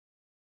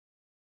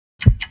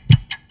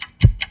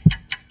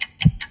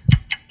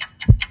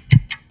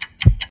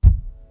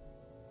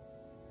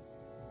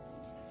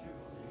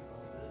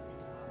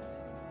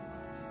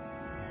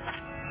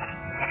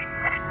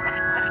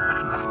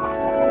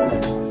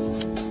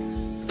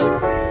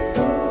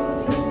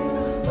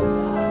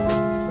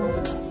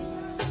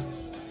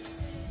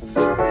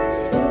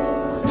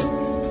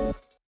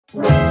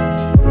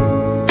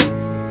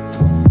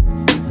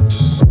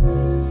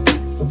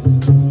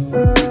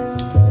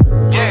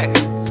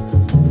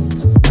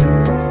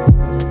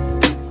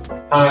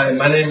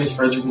my name is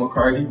Frederick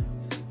McCarty.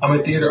 I'm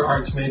a theater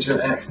arts major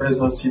at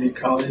Fresno City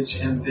College,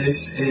 and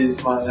this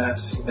is my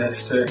last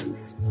semester.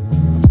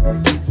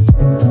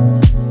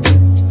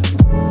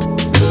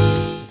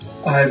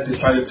 I've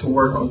decided to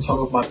work on some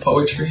of my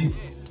poetry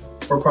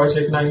for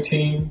Project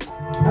 19.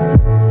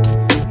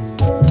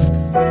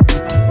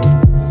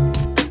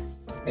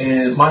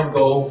 And my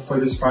goal for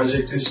this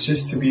project is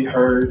just to be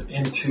heard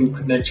and to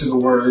connect to the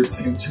words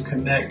and to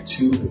connect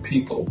to the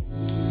people.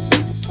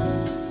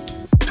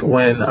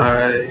 When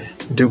I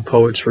do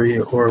poetry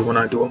or when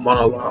I do a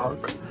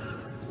monologue,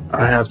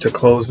 I have to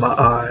close my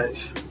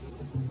eyes,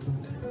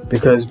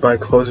 because by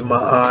closing my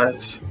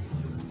eyes,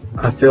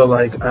 I feel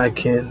like I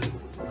can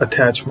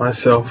attach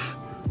myself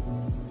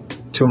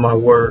to my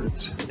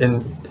words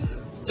and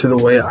to the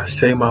way I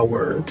say my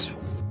words.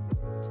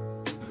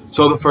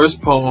 So the first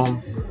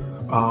poem,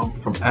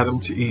 from Adam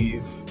to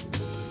Eve,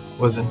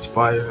 was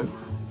inspired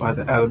by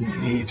the Adam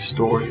and Eve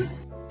story.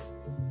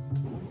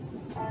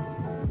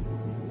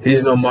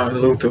 He's no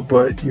Martin Luther,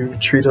 but you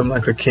treat him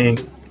like a king.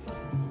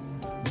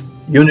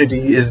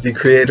 Unity is the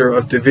creator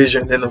of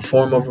division in the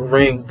form of a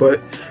ring, but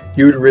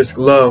you'd risk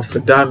love for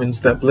diamonds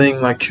that bling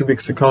like cubic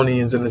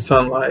zirconians in the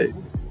sunlight.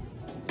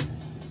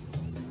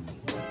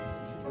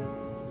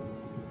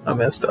 I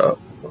messed up.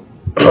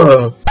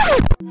 I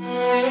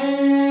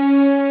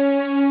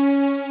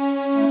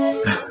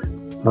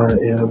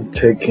am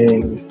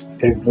taking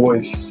a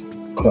voice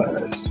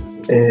class,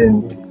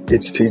 and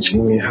it's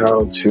teaching me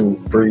how to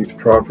breathe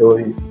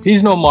properly.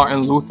 He's no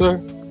Martin Luther,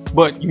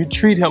 but you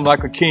treat him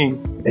like a king.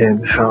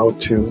 And how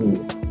to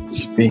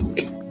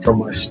speak from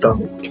my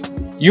stomach.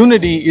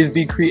 Unity is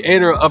the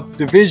creator of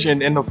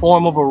division in the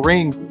form of a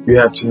ring. You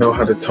have to know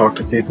how to talk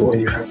to people,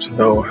 and you have to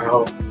know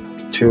how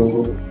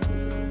to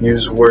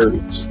use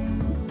words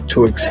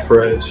to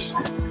express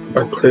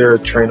a clear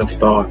train of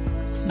thought.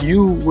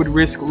 You would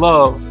risk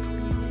love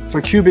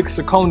for cubic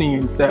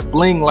zirconians that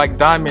bling like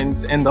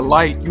diamonds. In the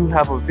light, you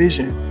have a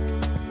vision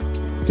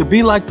to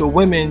be like the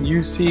women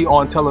you see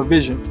on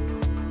television,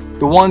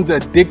 the ones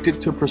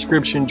addicted to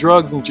prescription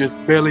drugs and just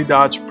barely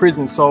dodge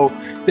prison, so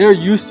they're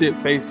used to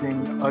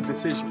facing a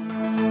decision.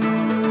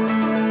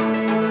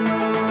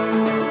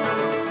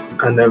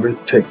 I never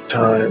take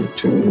time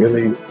to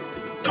really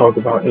talk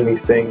about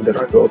anything that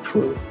I go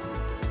through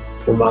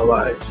in my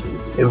life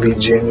and be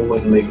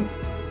genuinely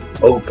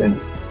open.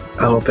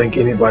 I don't think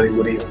anybody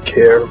would even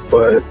care,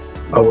 but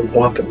I would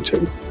want them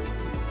to.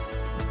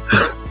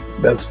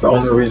 That's the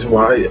only reason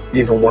why I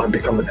even want to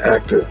become an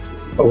actor.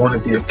 I want to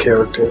be a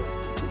character.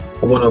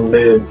 I want to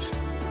live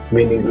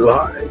many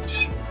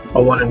lives. I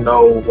want to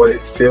know what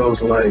it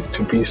feels like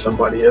to be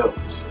somebody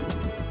else. Say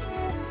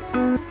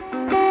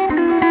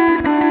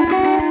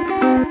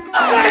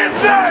his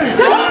name!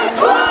 George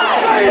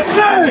Floyd! Say his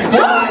name!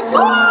 George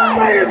Floyd!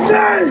 Say his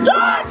name!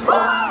 George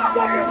Floyd!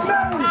 Say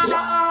his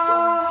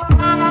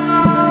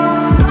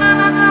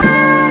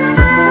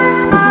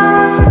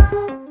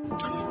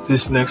name!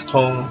 This next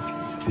poem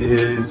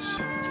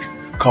is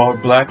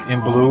called Black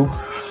and Blue.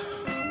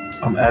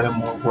 I'm adding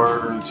more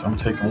words, I'm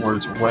taking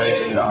words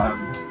away,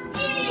 I'm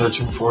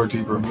searching for a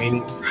deeper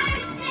meaning.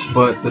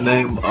 But the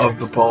name of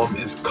the poem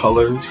is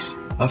Colors.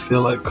 I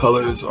feel like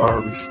colors are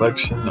a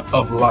reflection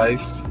of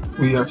life.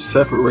 We are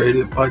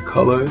separated by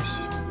colors.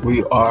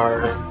 We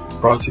are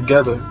brought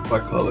together by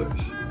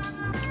colors.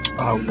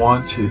 I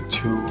wanted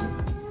to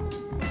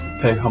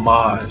pay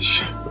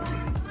homage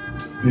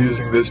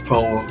using this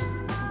poem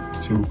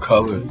to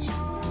colors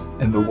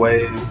and the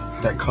way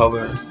that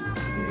color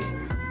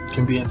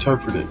can be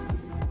interpreted.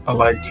 I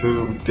like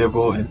to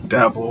dibble and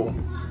dabble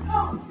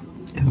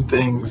in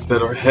things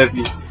that are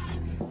heavy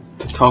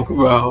to talk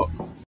about.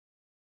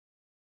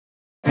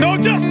 No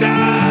justice!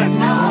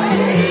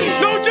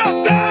 No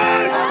justice!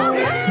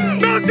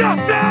 No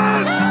justice!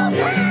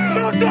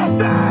 No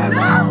justice!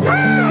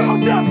 No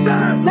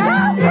justice!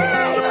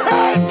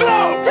 Hands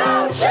up!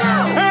 Don't shoot!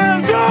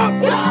 Hands up!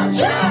 Don't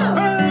shoot!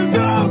 Hands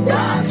up!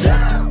 Don't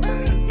shoot!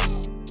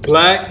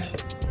 Black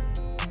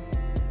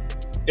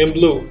and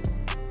blue.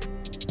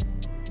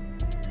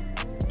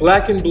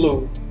 Black and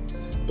blue.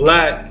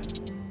 Black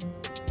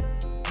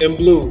and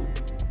blue.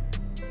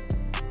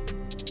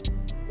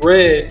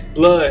 Red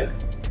blood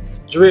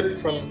drip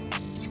from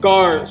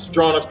scars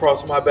drawn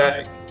across my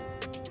back.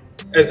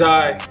 As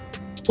I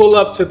pull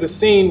up to the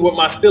scene with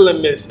my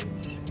ceiling missing,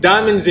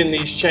 diamonds in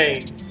these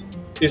chains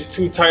is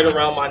too tight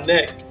around my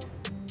neck.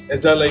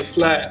 As I lay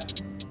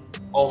flat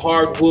on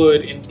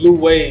hardwood and blue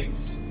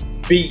waves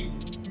beat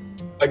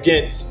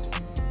against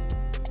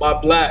my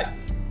black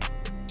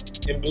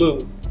and blue.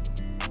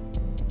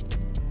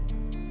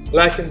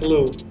 Black and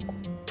blue.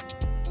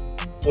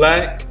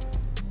 Black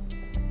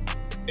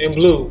and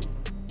blue.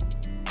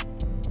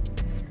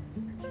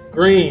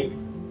 Green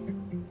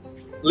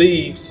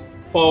leaves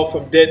fall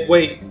from dead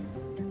weight,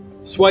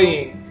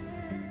 swaying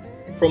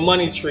from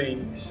money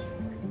trees,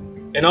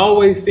 and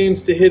always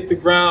seems to hit the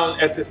ground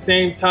at the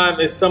same time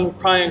as some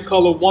crying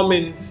colored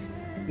woman's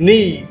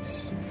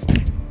knees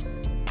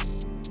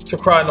to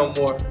cry no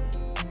more.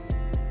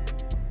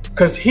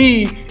 Because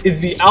he is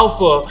the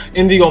Alpha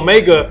and the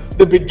Omega,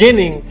 the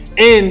beginning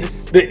and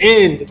the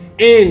end.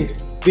 And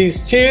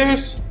these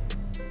tears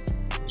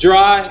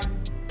dry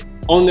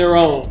on their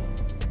own.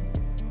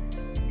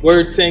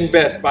 Words Sang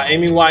Best by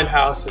Amy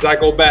Winehouse as I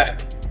go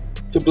back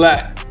to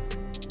black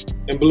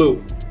and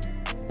blue.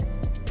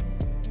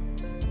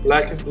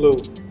 Black and blue.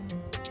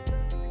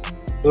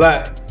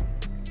 Black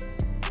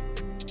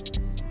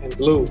and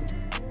blue.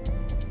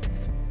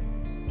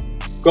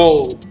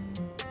 Gold.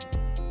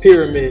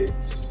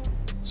 Pyramids.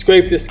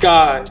 Scrape the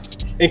skies.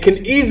 And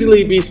can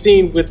easily be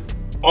seen with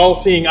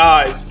all-seeing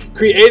eyes.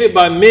 Created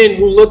by men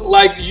who look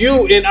like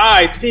you and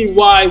I.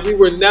 T.Y. We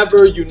were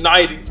never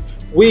united.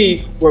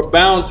 We were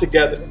bound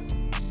together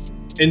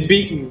and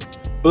beaten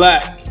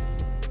black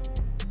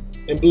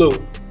and blue.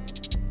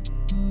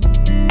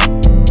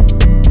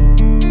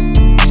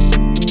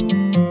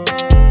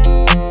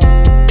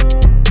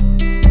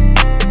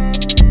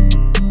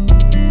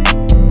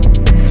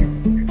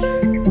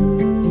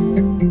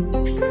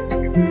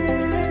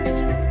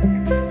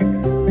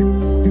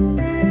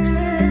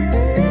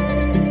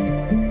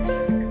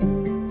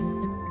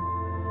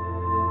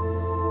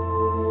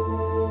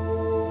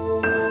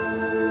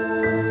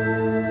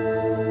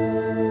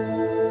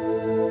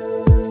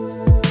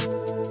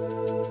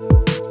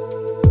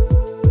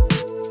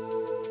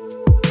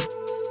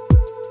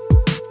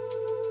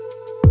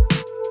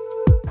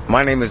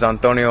 My name is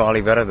Antonio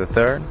Oliveira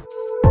III,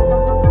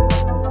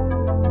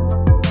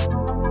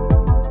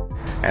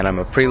 and I'm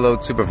a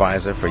preload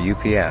supervisor for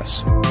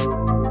UPS.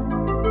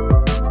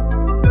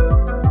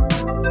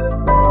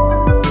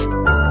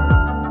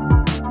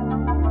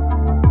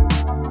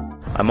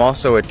 I'm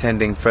also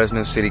attending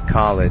Fresno City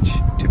College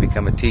to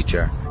become a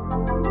teacher.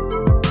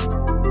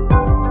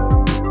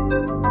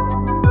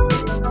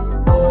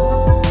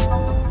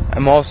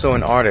 I'm also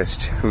an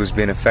artist who's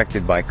been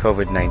affected by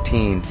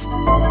COVID-19.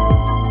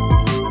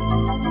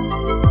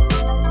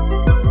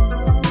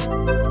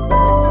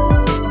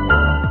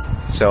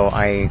 So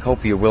I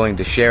hope you're willing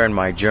to share in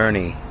my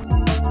journey.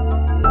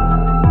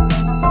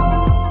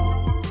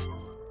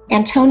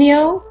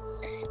 Antonio,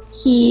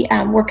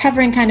 we're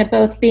covering kind of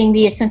both being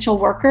the essential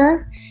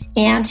worker,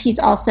 and he's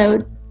also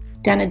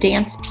done a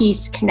dance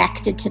piece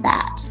connected to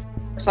that.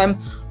 So I'm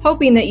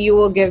hoping that you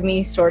will give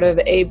me sort of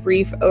a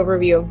brief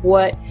overview of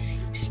what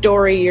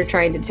story you're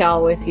trying to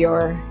tell with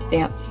your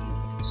dance.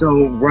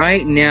 So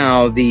right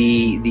now,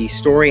 the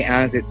story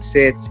as it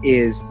sits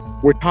is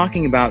we're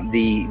talking about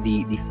the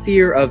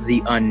fear of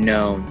the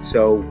unknown.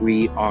 So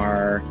we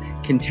are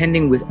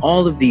contending with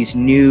all of these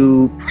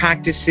new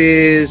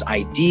practices,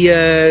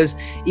 ideas,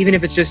 even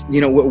if it's just,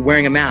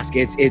 wearing a mask.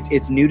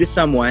 It's new to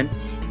someone,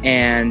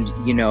 and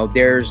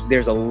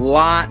there's a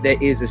lot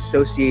that is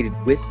associated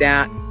with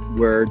that.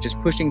 We're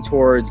just pushing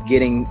towards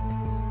getting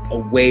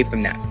away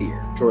from that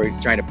fear,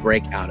 toward trying to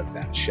break out of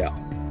that shell.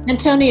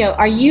 Antonio,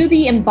 are you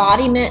the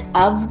embodiment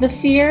of the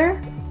fear?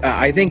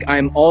 I think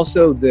I'm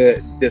also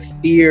the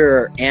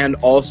fear and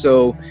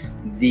also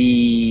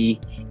the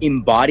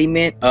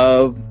embodiment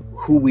of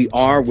who we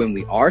are when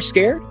we are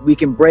scared. We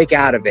can break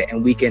out of it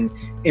and we can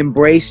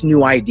embrace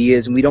new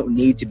ideas, and we don't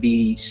need to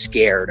be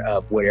scared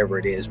of whatever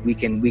it is. We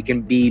can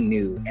be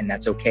new, and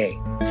that's okay.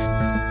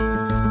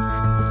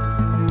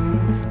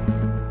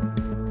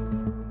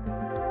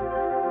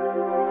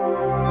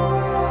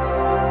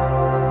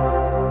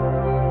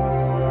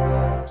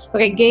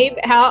 Okay, Gabe,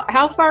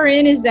 how far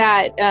in is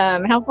that?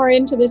 How far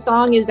into the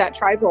song is that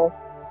tribal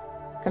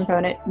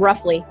component,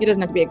 roughly? It doesn't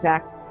have to be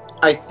exact.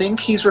 I think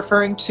he's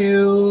referring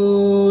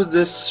to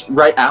this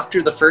right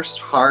after the first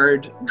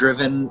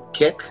hard-driven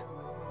kick.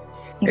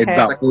 Okay. It's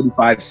about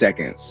 45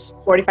 seconds.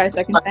 45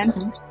 seconds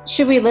then?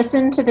 Should we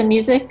listen to the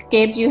music?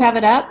 Gabe, do you have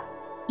it up?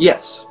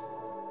 Yes.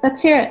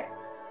 Let's hear it.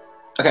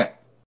 Okay.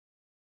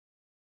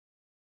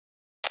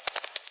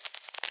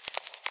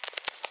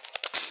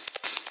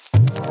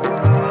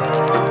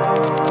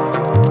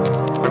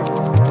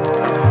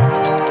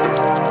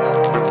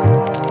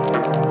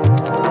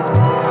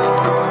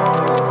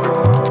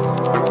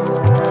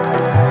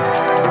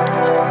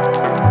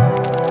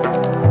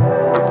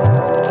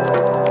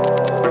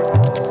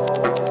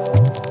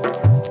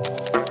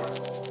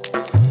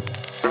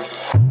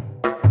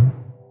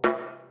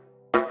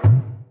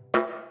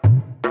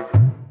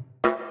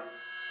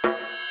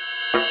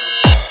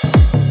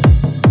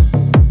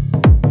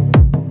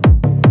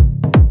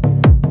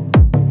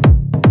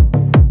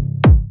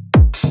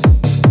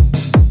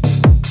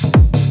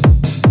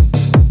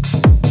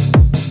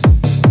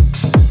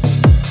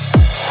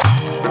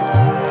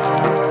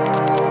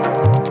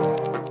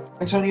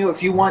 Antonio,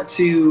 if you want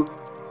to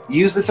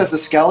use this as a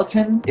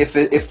skeleton, if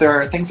there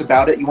are things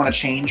about it you want to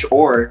change,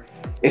 or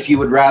if you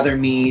would rather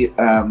me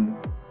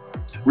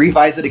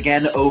revise it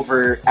again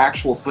over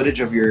actual footage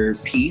of your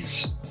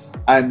piece,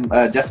 I'm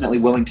definitely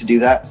willing to do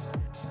that.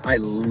 I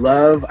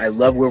love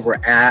where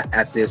we're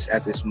at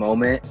this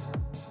moment.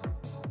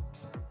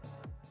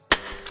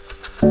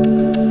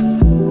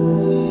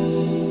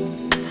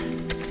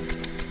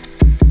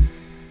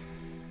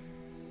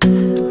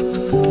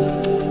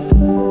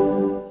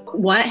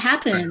 What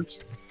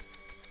happened?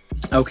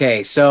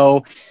 Okay,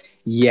 so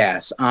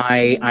yes,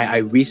 I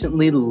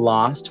recently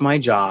lost my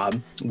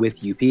job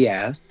with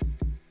UPS.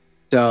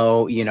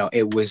 So, you know,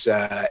 it was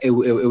it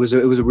was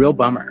a real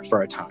bummer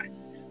for a time.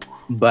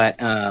 But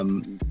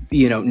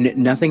you know,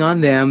 nothing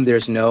on them.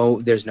 There's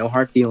no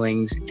hard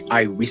feelings.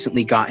 I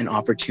recently got an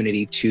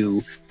opportunity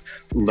to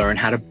learn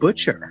how to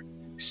butcher.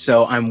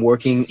 So I'm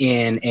working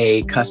in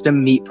a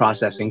custom meat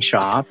processing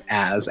shop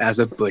as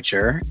a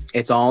butcher.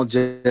 It's all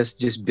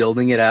just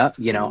building it up.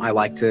 You know, I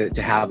like to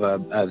have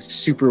a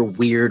super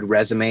weird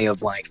resume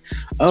of like,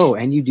 oh,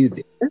 and you do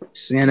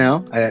this, you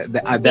know,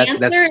 that's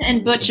Dancer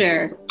and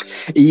butcher.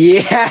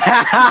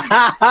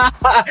 Yeah.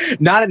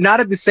 not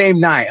at the same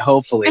night,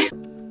 hopefully.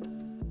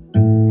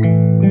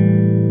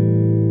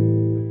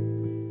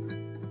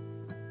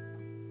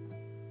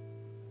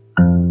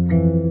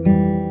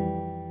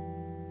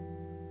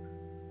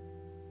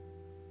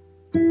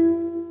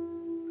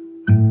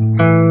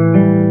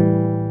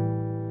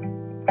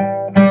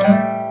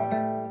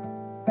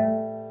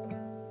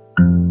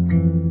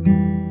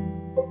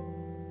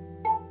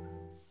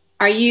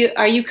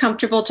 Are you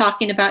comfortable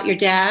talking about your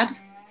dad?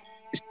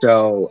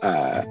 So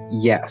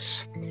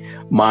yes,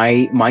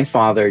 my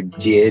father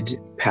did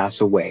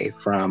pass away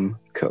from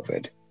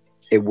COVID.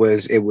 It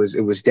was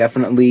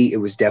definitely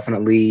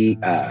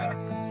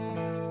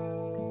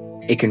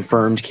a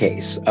confirmed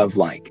case of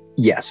like,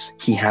 yes,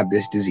 he had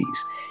this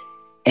disease,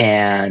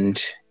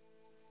 and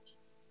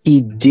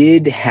he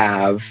did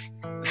have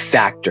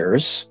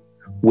factors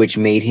which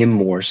made him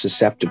more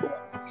susceptible.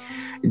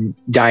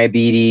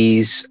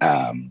 Diabetes,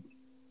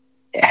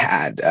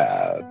 had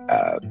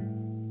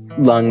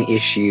lung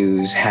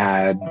issues,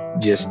 had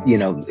just, you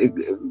know,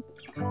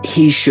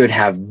 he should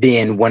have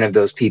been one of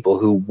those people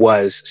who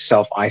was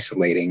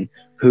self-isolating,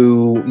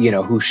 who, you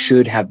know, who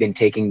should have been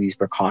taking these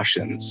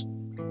precautions.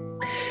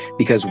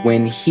 Because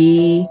when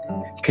he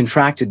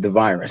contracted the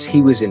virus,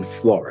 he was in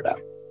Florida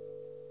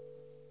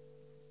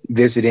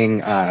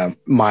visiting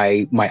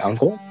my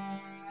uncle.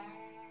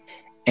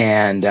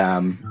 And,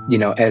 you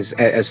know,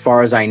 as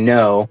far as I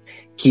know,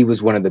 he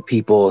was one of the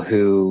people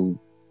who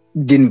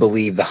didn't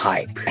believe the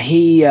hype.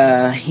 He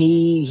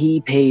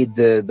paid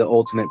the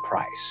ultimate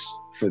price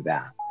for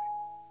that.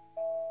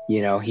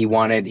 You know, he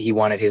wanted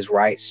his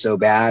rights so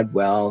bad.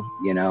 Well,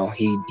 you know,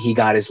 he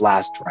got his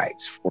last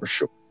rights for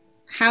sure.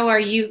 How are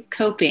you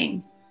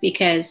coping?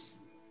 Because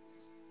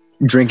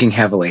drinking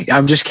heavily.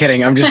 I'm just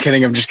kidding. I'm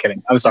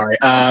sorry.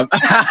 I'm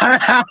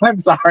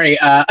sorry.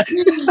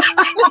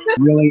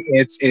 Really,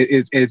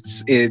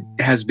 it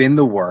has been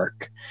the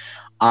work.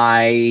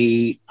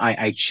 I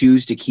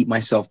choose to keep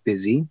myself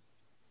busy,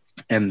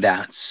 and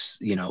that's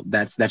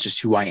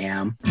just who I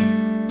am.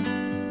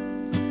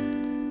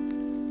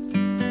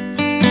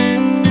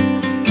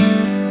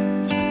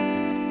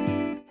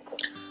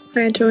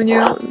 Hi,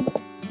 Antonio. I'm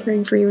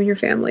praying for you and your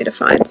family to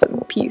find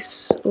some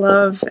peace,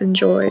 love, and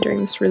joy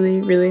during this really,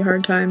 really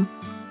hard time.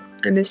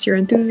 I miss your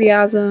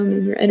enthusiasm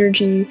and your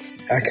energy.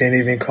 I can't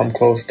even come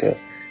close to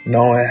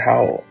knowing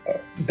how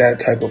that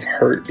type of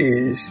hurt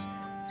is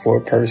for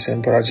a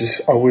person, but I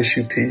wish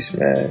you peace,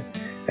 man,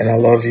 and I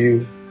love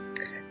you.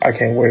 I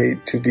can't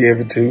wait to be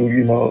able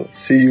to,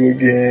 see you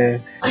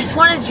again. I just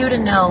wanted you to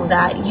know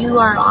that you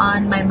are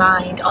on my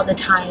mind all the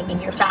time,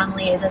 and your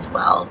family is as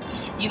well.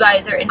 You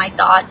guys are in my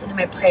thoughts and in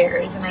my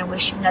prayers, and I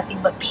wish you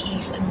nothing but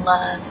peace and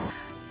love.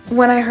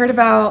 When I heard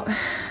about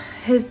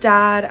his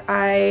dad,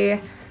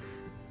 I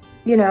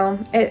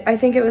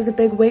think it was a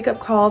big wake-up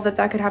call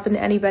that could happen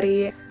to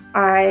anybody.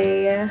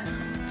 I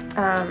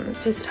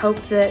just hope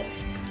that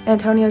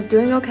Antonio's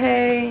doing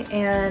okay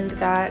and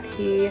that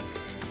he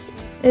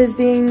is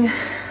being,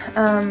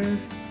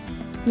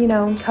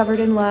 covered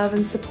in love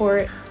and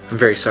support. I'm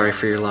very sorry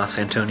for your loss,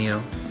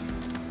 Antonio.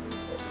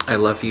 I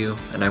love you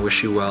and I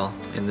wish you well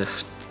in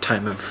this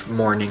time of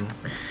mourning.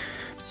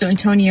 So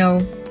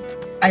Antonio,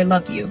 I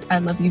love you. I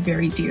love you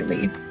very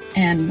dearly.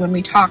 And when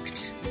we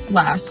talked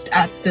last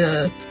at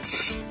the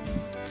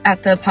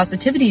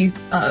positivity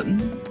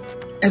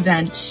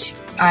event,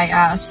 I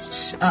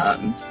asked,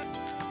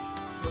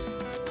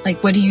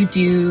 what do you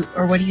do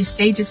or what do you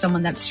say to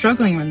someone that's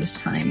struggling around this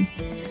time?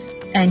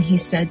 And he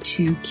said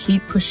to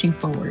keep pushing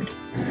forward.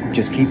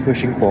 Just keep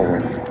pushing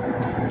forward.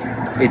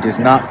 It does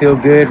not feel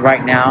good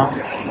right now.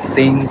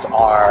 Things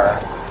are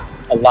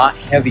a lot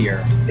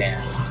heavier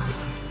than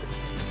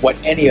what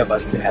any of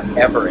us could have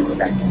ever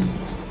expected.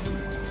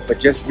 But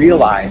just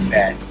realize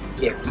that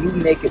if you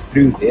make it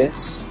through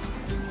this,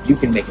 you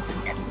can make it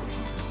through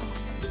anything.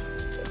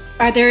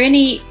 Are there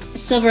any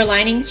silver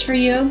linings for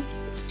you?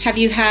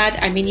 You've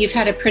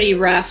had a pretty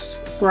rough,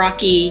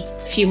 rocky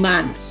few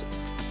months.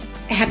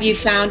 Have you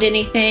found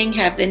anything?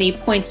 Have any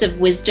points of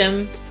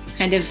wisdom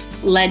kind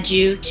of led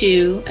you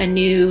to a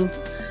new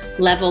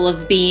level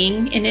of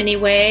being in any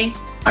way?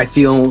 I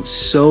feel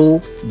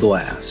so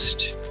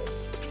blessed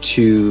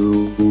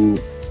to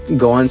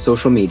go on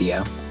social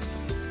media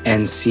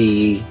and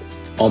see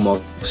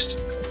almost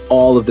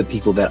all of the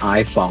people that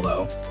I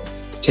follow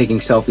taking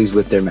selfies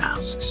with their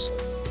masks.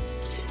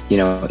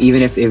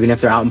 Even if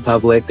they're out in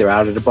public, they're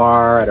out at a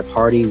bar, at a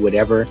party,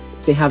 whatever,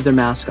 they have their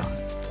mask on.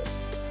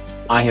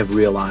 I have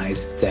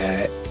realized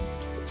that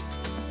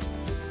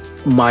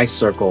my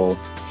circle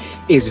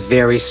is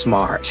very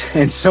smart.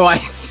 And so I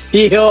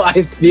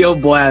feel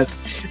blessed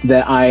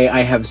that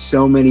I have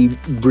so many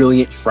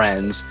brilliant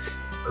friends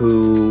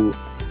who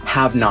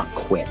have not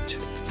quit.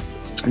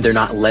 They're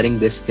not letting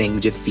this thing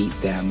defeat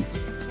them.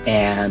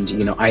 And,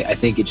 you know, I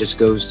think it just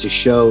goes to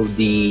show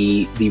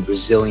the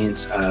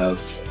resilience of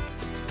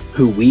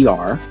who we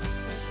are,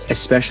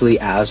 especially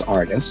as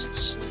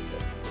artists,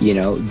 you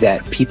know,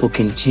 that people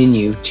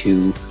continue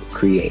to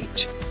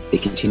create. They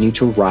continue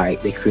to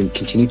write, they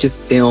continue to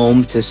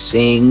film, to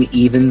sing,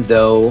 even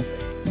though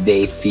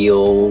they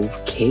feel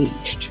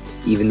caged,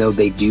 even though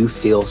they do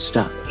feel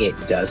stuck. It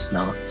does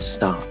not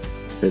stop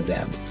for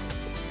them.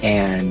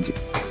 And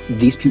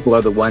these people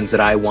are the ones that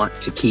I want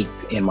to keep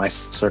in my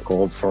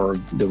circle for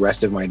the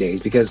rest of my days,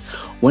 because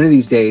one of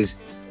these days,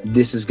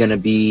 this is going to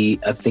be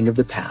a thing of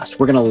the past.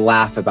 We're going to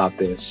laugh about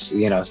this,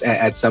 you know,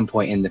 at some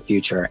point in the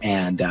future.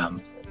 And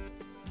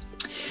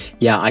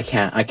yeah, I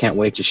can't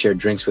wait to share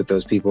drinks with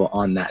those people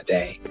on that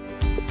day.